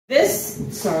This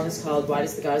song is called Why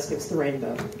Does the Goddess Give Us the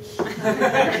Rainbow?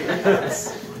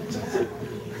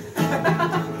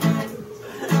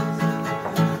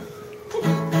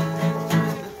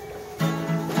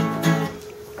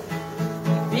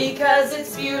 Because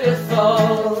it's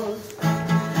beautiful,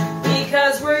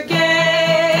 because we're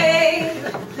gay.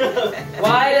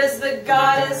 Why does the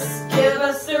goddess give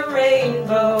us the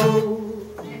rainbow?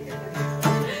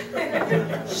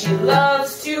 She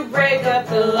loves to break up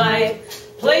the light,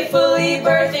 playfully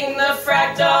birthing the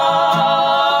fractals.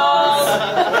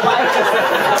 Why does the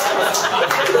goddess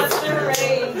give us the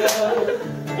rainbow?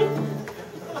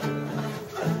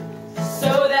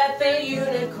 So that the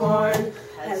unicorn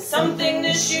has something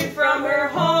to shoot from her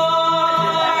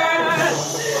heart.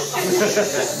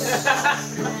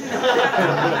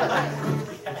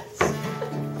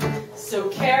 So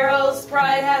Carol's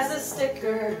pride has a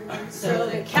sticker, so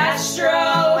the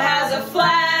Castro has a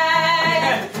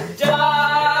flag.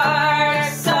 Dark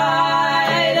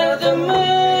side of the moon.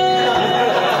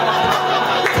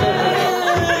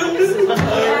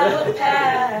 Have a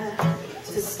path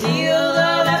to steal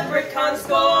the leprechaun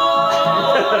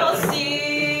skull.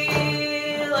 Stealing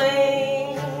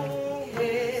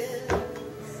his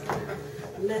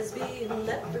lesbian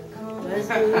leprechaun.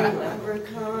 Lesbian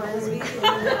leprechaun.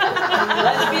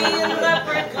 Lesbian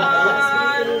leprechaun.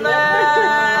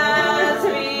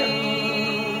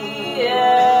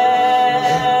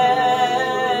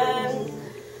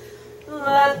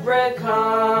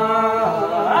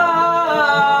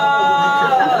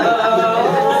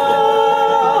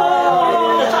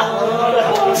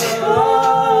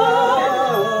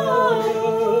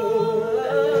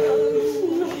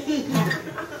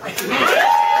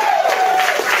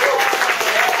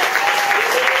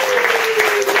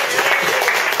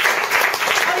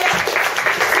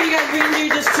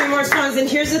 And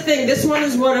here's the thing, this one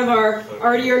is one of our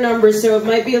artier numbers, so it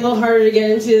might be a little harder to get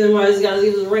into than Why Does the Goddess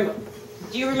Give Us the Rainbow.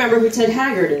 Do you remember who Ted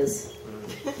Haggard is?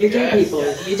 You're gay people.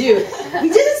 Yes. You do. We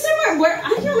did it somewhere where,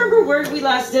 I can't remember where we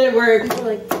last did it, where people were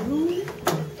like, who?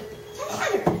 Ted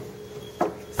Haggard.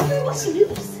 Somebody watch the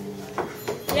news.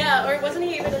 Yeah, or wasn't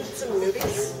he even in some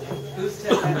movies? Who's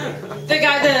Ted Haggard? The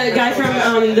guy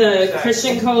from the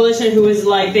Christian Coalition who was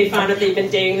like, they found out they'd been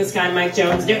dating this guy, Mike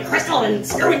Jones, doing crystal and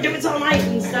screwing dudes all night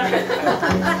and stuff.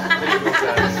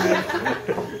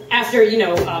 After, you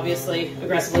know, obviously,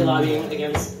 aggressively lobbying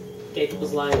against gay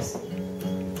people's lives.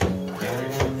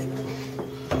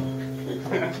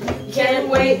 Can't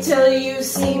wait till you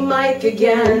see Mike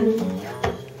again.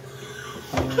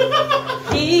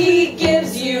 He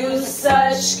gives you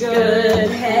such good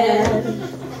head.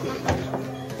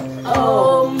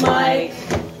 Oh, Mike.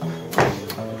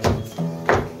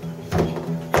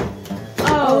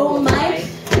 Oh, Mike.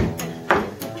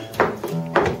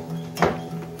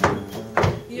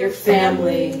 Your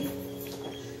family.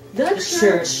 The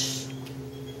church.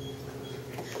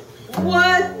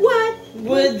 What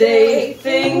would they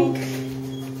think?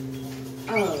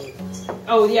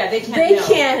 Oh yeah, they can't know. They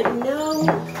can't know.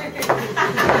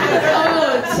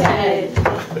 Oh, Ted.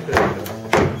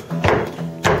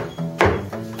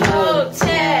 Oh,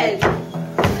 Ted.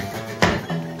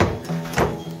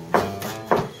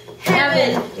 Heaven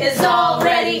is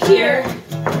already here.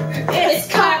 It's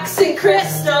Cox and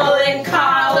Crystal in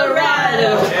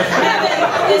Colorado. Heaven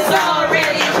is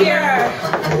already here.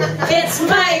 It's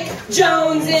Mike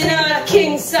Jones in a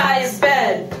king-size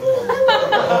bed.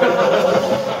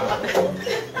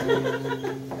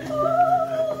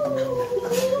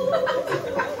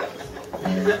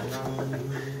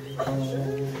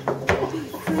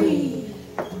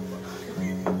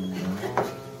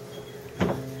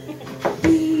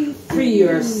 Be free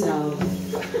yourself.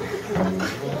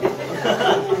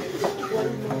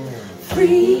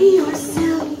 Free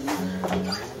yourself.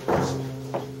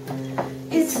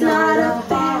 It's not a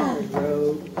bad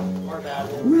road.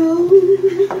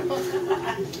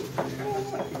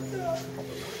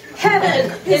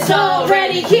 Heaven is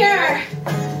already here.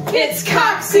 It's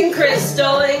Cox and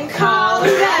Crystal in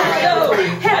Colorado.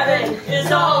 Heaven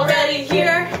is already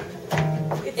here.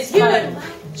 It's you and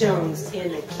Mike Jones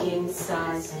in a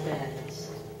king-size bed.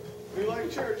 We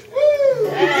like church. Woo!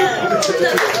 Yeah.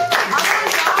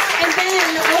 And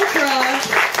then Oprah,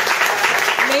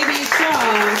 maybe you saw,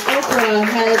 Oprah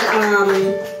had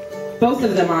both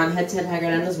of them on, had Ted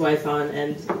Haggard and his wife on,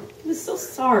 and he was so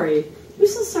sorry. He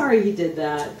was so sorry he did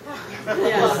that.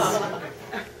 Yes.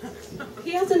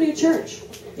 He has a new church.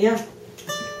 Yeah.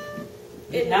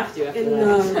 You'd have to after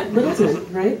that. In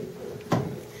Littleton, right?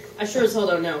 I sure as hell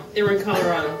don't know. They were in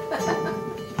Colorado.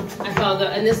 I followed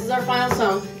and this is our final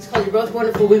song. It's called You're Both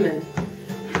Wonderful Women.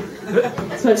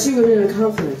 It's about two women in a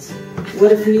conference.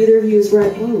 What if neither of you is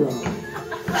right or wrong?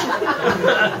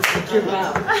 Trip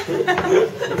out.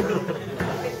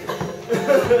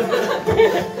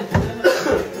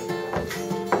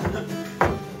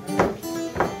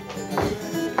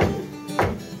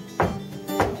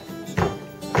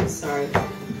 Sorry.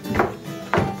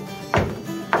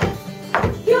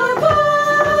 You're both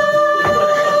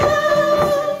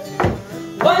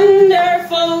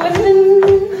wonderful women.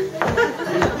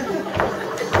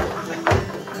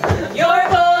 You're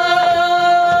both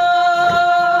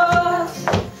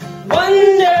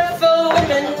wonderful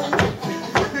women.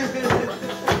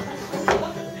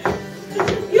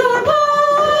 You're both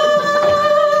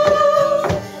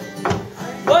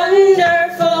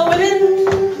wonderful women.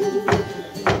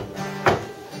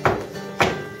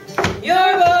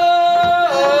 You're both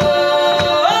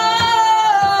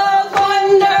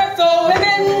wonderful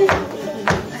women.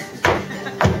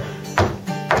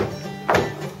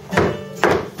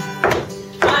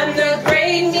 I'm the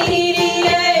great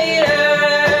mediator,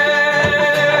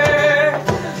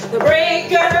 the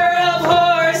breaker of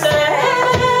horses,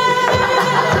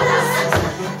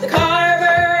 the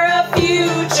carver of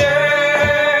futures.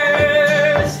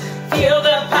 Feel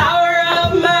the power of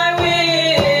my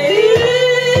will.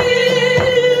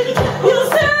 We'll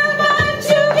survive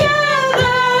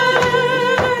together.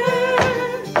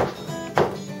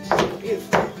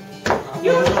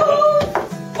 You're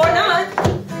both, or not.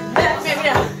 Maybe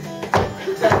not.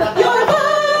 You're both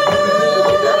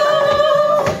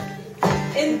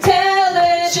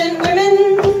intelligent women.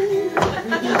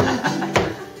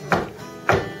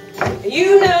 You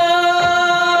know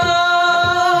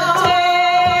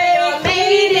you're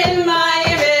made in my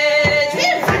image. We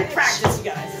didn't find practice, you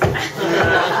guys.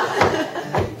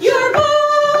 You're both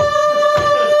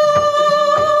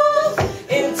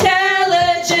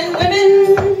intelligent women.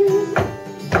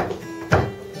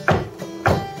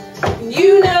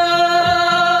 You know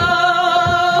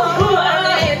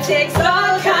it takes a